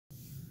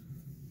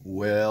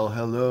Well,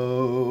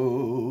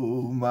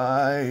 hello,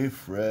 my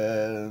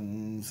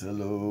friends,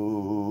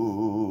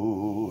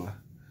 hello.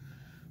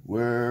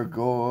 We're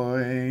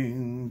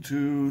going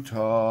to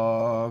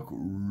talk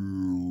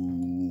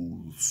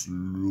real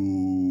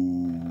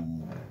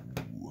slow.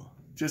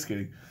 Just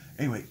kidding.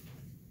 Anyway,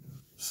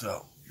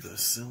 so the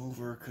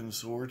Silver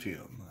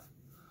Consortium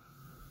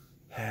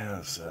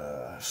has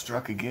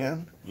struck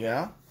again.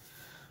 Yeah,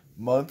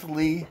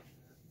 monthly,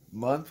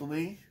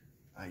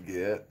 I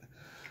get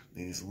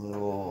these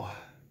little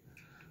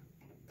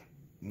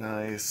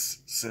nice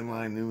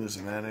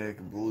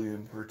semi-numismatic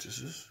bullion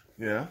purchases.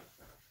 Yeah.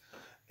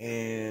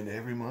 And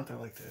every month I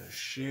like to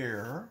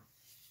share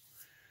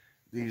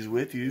these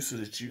with you so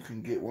that you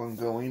can get one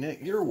going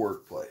at your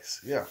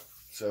workplace. Yeah.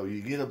 So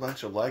you get a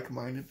bunch of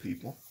like-minded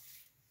people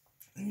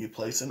and you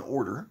place an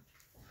order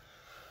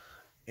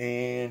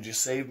and you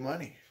save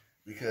money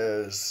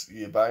because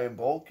you buy in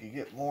bulk, you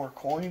get more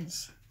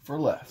coins for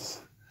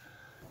less.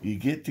 You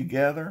get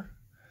together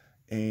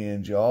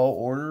and you all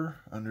order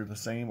under the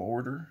same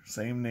order,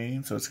 same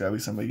name, so it's got to be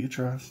somebody you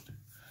trust.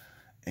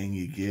 And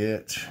you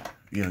get,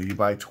 you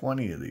buy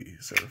 20 of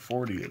these or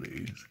 40 of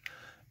these,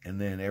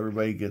 and then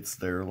everybody gets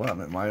their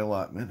allotment. My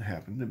allotment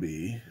happened to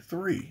be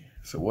 3.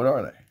 So what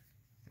are they?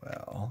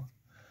 Well,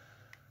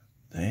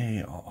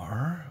 they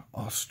are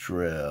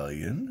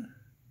Australian.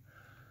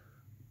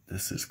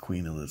 This is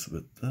Queen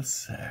Elizabeth II.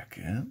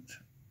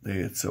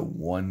 It's a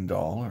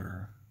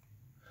 $1.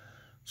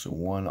 So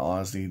 1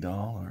 Aussie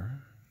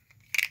dollar.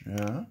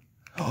 Yeah.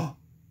 Oh,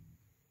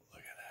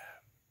 look at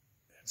that.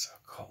 It's a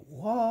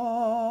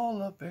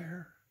koala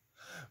bear.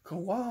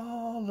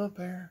 Koala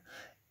bear.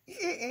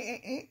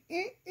 I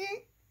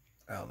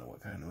don't know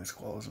what kind of noise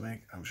koalas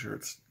make. I'm sure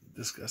it's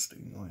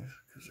disgusting noise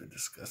because they're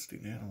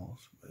disgusting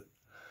animals. But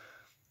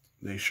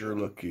they sure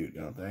look cute,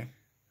 don't they?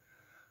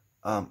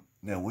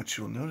 Now, what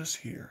you'll notice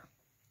here,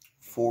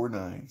 4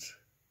 9s.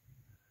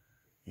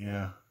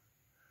 Yeah.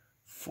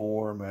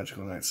 4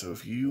 magical 9s. So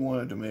if you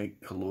wanted to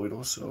make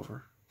colloidal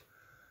silver,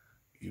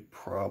 you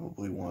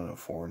probably want a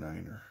 4-9er.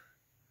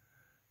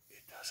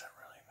 It doesn't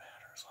really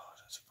matter as long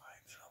as it's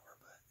fine silver,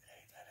 but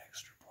hey, that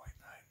extra 0.9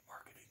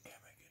 marketing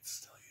gimmick, it's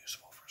still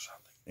useful for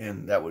something.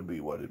 And that would be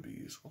what it'd be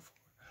useful for.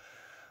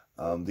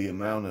 The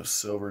amount of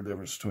silver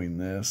difference between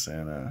this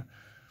and a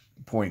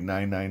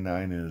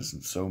 0.999 is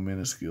so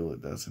minuscule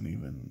it doesn't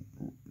even,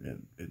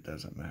 it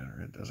doesn't matter.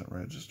 It doesn't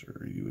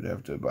register. You would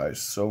have to buy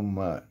so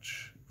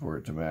much for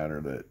it to matter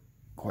that,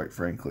 quite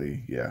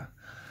frankly, yeah,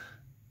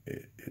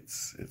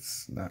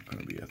 it's not going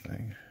to be a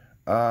thing.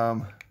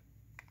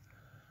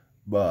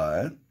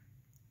 But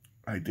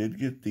I did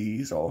get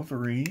these, all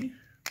 3,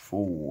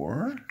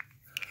 4,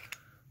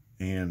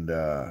 and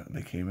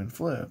they came in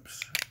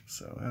flips,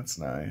 so that's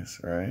nice,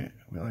 right?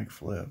 We like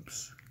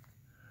flips.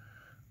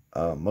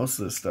 Most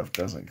of this stuff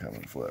doesn't come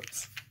in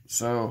flips,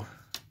 so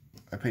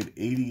I paid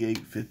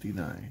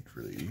 $88.59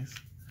 for these.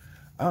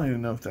 I don't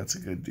even know if that's a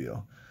good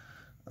deal,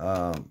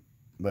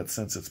 but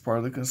since it's part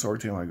of the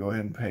consortium, I go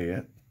ahead and pay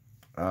it.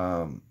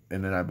 And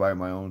then I buy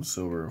my own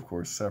silver, of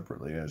course,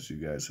 separately, as you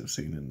guys have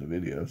seen in the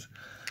videos.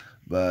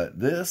 But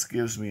this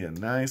gives me a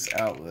nice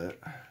outlet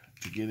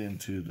to get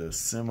into the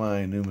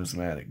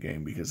semi-numismatic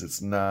game because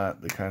it's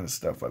not the kind of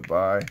stuff I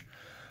buy.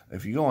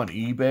 If you go on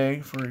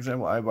eBay, for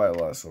example, I buy a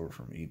lot of silver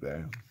from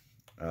eBay.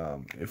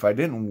 If I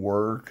didn't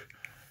work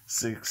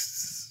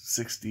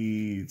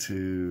 60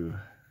 to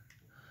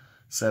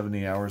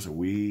 70 hours a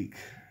week,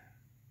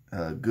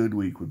 a good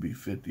week would be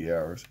 50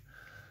 hours.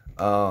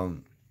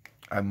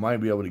 I might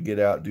be able to get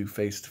out and do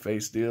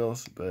face-to-face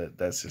deals, but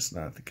that's just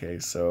not the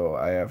case. So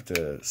I have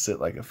to sit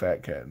like a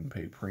fat cat and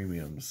pay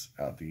premiums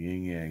out the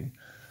yin-yang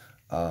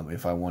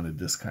if I wanted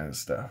this kind of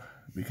stuff.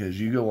 Because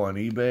you go on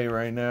eBay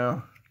right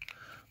now,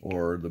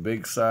 or the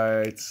big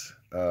sites,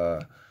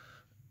 you're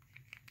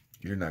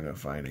not going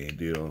to find any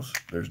deals.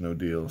 There's no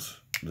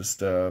deals. The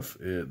stuff,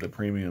 the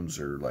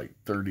premiums are like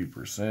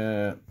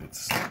 30%.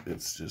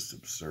 It's just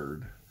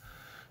absurd.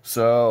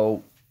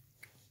 So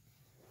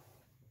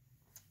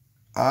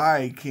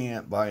I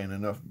can't buy in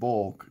enough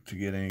bulk to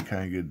get any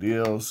kind of good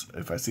deals.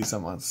 If I see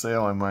something on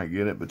sale, I might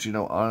get it. But,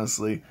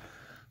 honestly,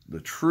 the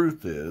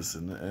truth is,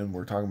 and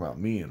we're talking about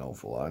me an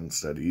awful lot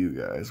instead of you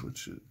guys,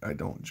 which I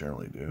don't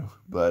generally do.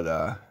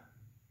 But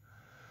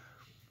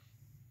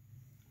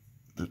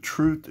the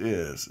truth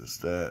is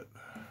that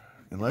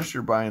unless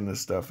you're buying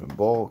this stuff in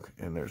bulk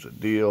and there's a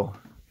deal,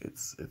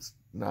 it's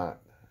not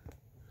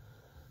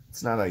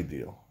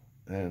ideal.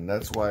 And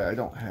that's why I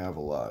don't have a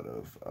lot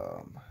of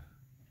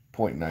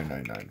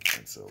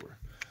 0.999% silver,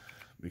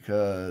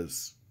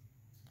 because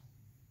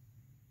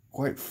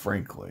quite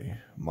frankly,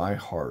 my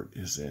heart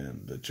is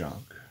in the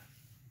junk,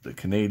 the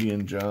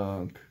Canadian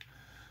junk,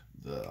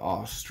 the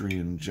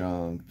Austrian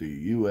junk, the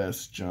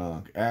US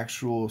junk,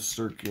 actual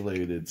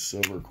circulated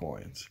silver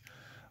coins.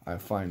 I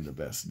find the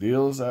best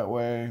deals that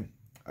way.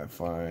 I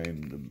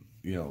find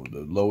the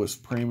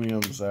lowest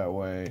premiums that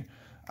way.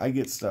 I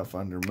get stuff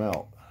under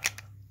melt.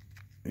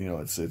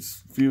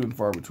 It's few and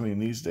far between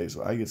these days,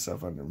 but I get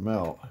stuff under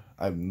melt.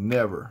 I've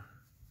never,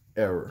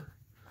 ever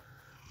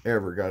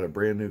ever got a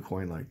brand new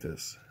coin like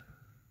this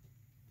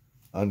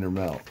under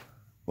melt.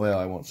 Well,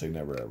 I won't say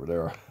never ever.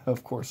 There are,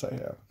 of course I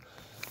have.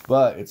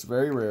 But it's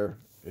very rare.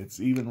 It's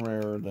even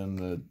rarer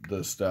than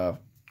the stuff,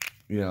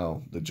 you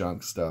know, the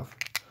junk stuff.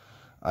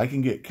 I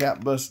can get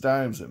cap bust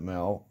dimes at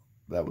melt.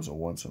 That was a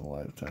once in a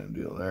lifetime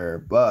deal there.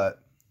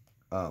 But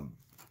I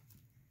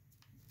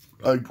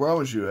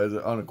promise you,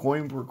 on a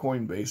coin per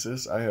coin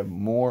basis, I have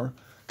more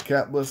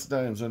cap bust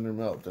dimes under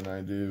melt than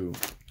I do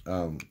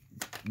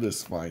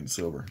this fine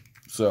silver.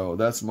 So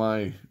that's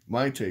my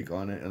take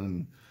on it.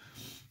 And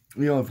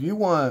you know, if you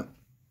want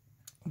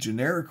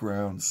generic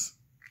rounds,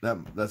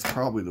 that's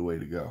probably the way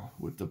to go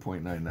with the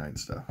 .99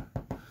 stuff.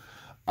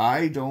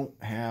 I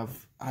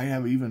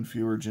have even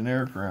fewer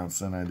generic rounds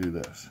than I do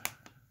this.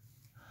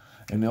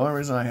 And the only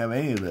reason I have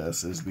any of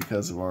this is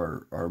because of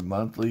our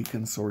monthly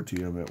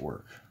consortium at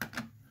work.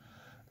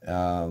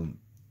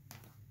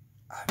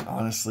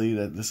 Honestly,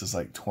 this is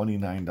like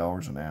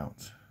 $29 an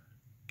ounce.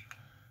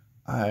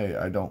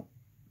 I don't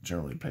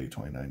generally pay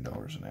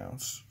 $29 an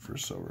ounce for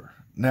silver.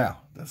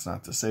 Now, that's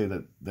not to say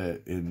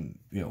that in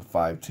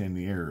 5-10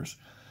 years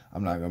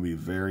I'm not going to be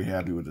very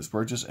happy with this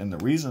purchase. And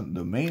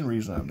the main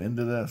reason I'm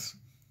into this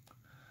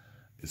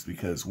is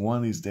because one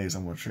of these days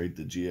I'm going to trade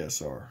the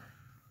GSR.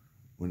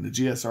 When the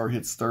GSR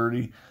hits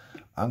 30,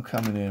 I'm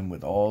coming in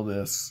with all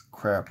this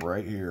crap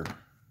right here,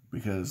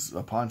 because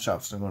the pawn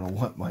shops are going to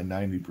want my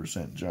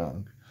 90%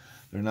 junk.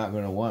 They're not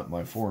going to want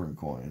my foreign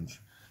coins.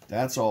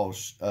 That's all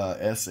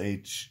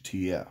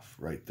SHTF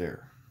right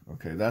there.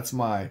 Okay, that's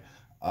my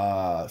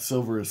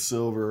silver is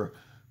silver.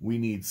 We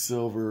need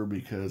silver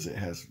because it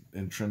has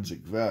intrinsic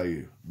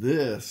value.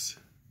 This,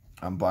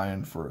 I'm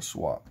buying for a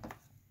swap.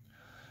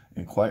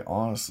 And quite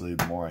honestly,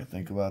 the more I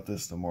think about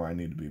this, the more I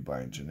need to be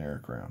buying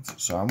generic rounds.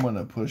 So I'm going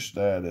to push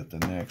that at the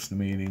next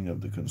meeting of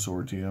the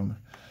consortium,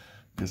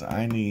 because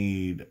I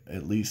need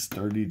at least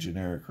 30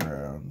 generic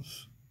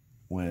rounds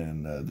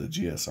when the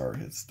GSR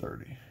hits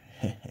 30.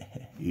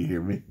 You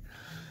hear me?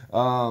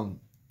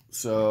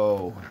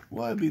 So,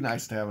 well, it'd be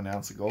nice to have an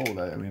ounce of gold.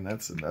 I mean,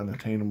 that's an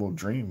unattainable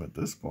dream at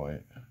this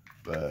point.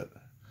 But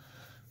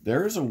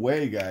there is a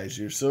way, guys.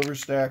 Your silver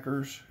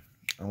stackers,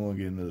 I'm going to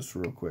get into this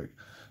real quick.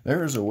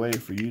 There is a way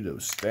for you to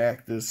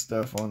stack this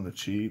stuff on the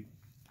cheap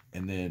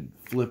and then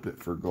flip it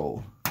for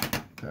gold.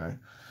 Okay?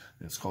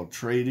 It's called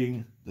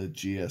trading the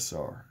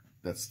GSR.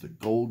 That's the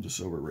gold to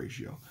silver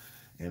ratio.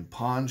 And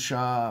pawn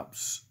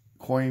shops,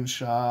 coin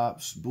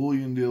shops,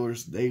 bullion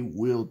dealers, they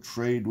will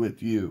trade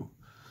with you.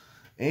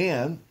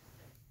 And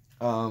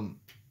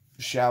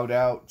shout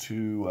out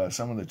to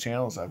some of the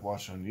channels I've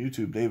watched on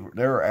YouTube.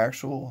 There are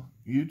actual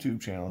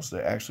YouTube channels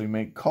that actually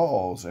make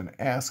calls and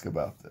ask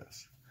about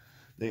this.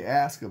 They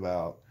ask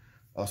about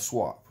a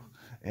swap.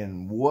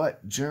 And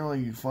what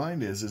generally you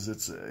find is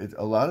it's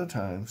a lot of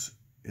times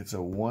it's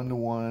a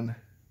one-to-one,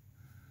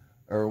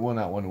 or well,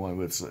 not one-to-one,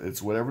 but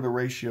it's whatever the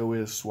ratio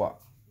is,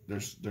 swap.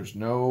 There's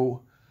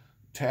no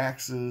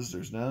taxes,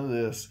 there's none of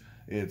this.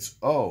 It's,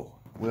 oh,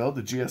 well,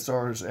 the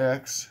GSR is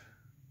X.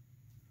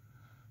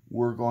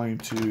 We're going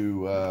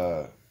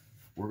to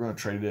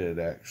trade it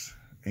at X.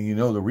 And you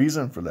know the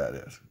reason for that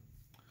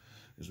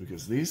is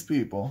because these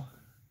people,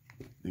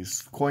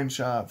 these coin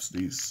shops,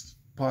 these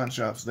pawn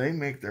shops, they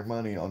make their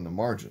money on the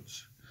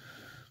margins.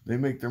 They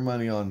make their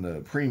money on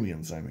the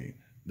premiums, I mean.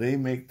 They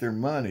make their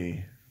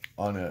money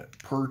on a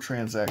per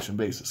transaction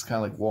basis,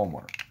 kind of like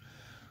Walmart.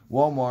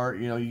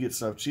 Walmart, you get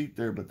stuff cheap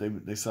there, but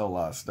they sell a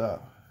lot of stuff.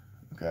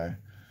 Okay?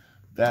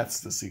 That's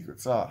the secret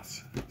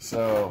sauce.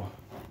 So,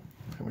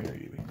 come here,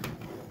 Evie.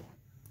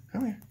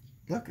 Come here.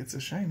 Look, it's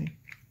a shiny.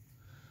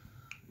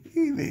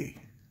 Evie,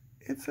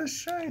 it's a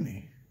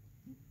shiny.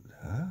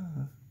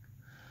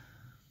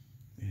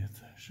 It's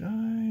a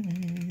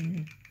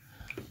shiny.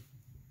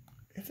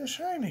 It's a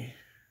shiny.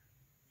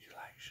 You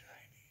like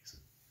shinies?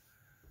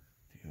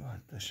 Do you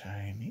want the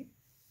shiny?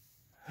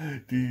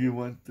 Do you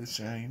want the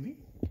shiny?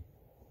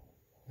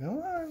 Come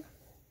on.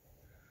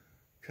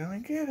 Come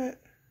and get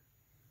it.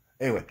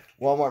 Anyway,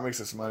 Walmart makes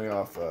its money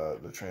off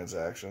the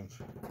transactions.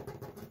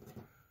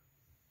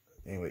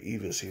 Anyway,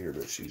 Eva's here,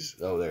 but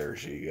oh, there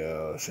she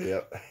goes.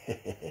 Yep.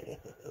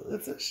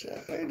 It's a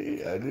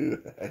shiny. I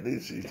knew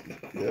she,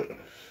 yep.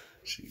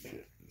 She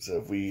could. So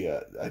if we,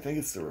 I think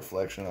it's the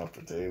reflection off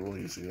the table.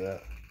 You see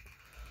that?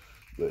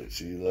 But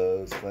she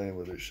loves playing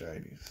with her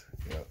shinies.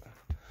 Yep.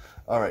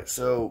 All right.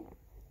 So,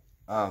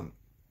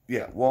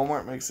 yeah,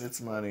 Walmart makes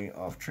its money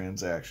off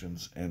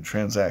transactions, and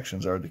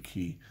transactions are the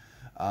key.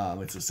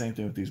 It's the same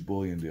thing with these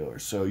bullion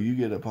dealers. So you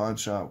get a pawn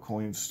shop,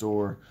 coin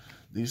store.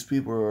 These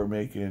people are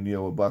making,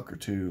 $1 or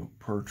 $2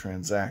 per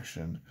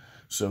transaction.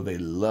 So they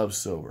love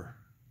silver.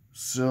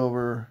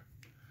 Silver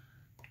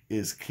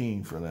is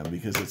king for them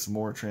because it's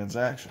more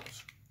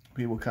transactions.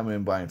 People come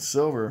in buying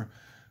silver.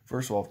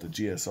 First of all, if the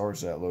GSR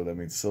is that low, that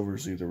means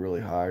silver's either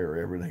really high or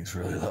everything's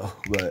really low.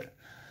 But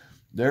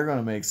they're going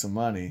to make some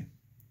money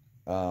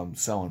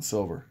selling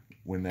silver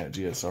when that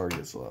GSR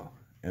gets low.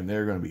 And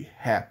they're going to be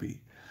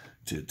happy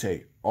to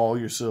take all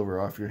your silver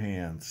off your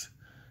hands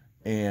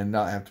and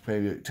not have to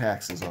pay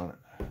taxes on it.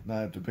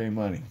 Not have to pay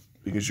money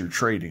because you're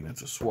trading.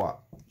 It's a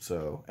swap.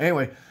 So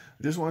anyway,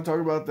 I just want to talk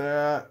about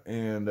that,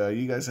 and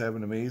you guys have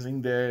an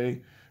amazing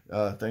day.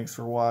 Thanks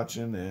for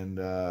watching,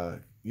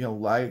 and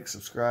like,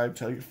 subscribe,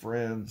 tell your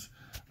friends.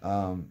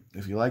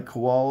 If you like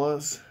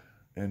koalas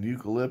and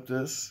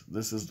eucalyptus,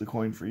 this is the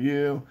coin for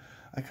you.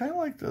 I kind of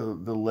like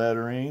the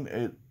lettering.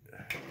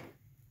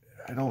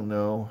 I don't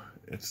know.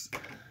 It's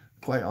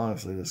quite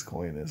honestly, this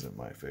coin isn't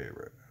my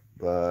favorite,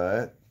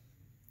 but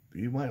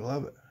you might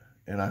love it,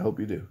 and I hope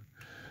you do.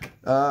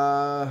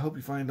 Hope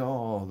you find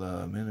all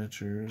the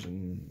miniatures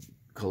and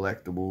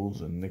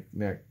collectibles and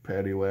knick-knack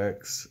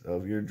paddywhacks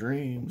of your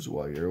dreams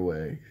while you're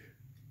away.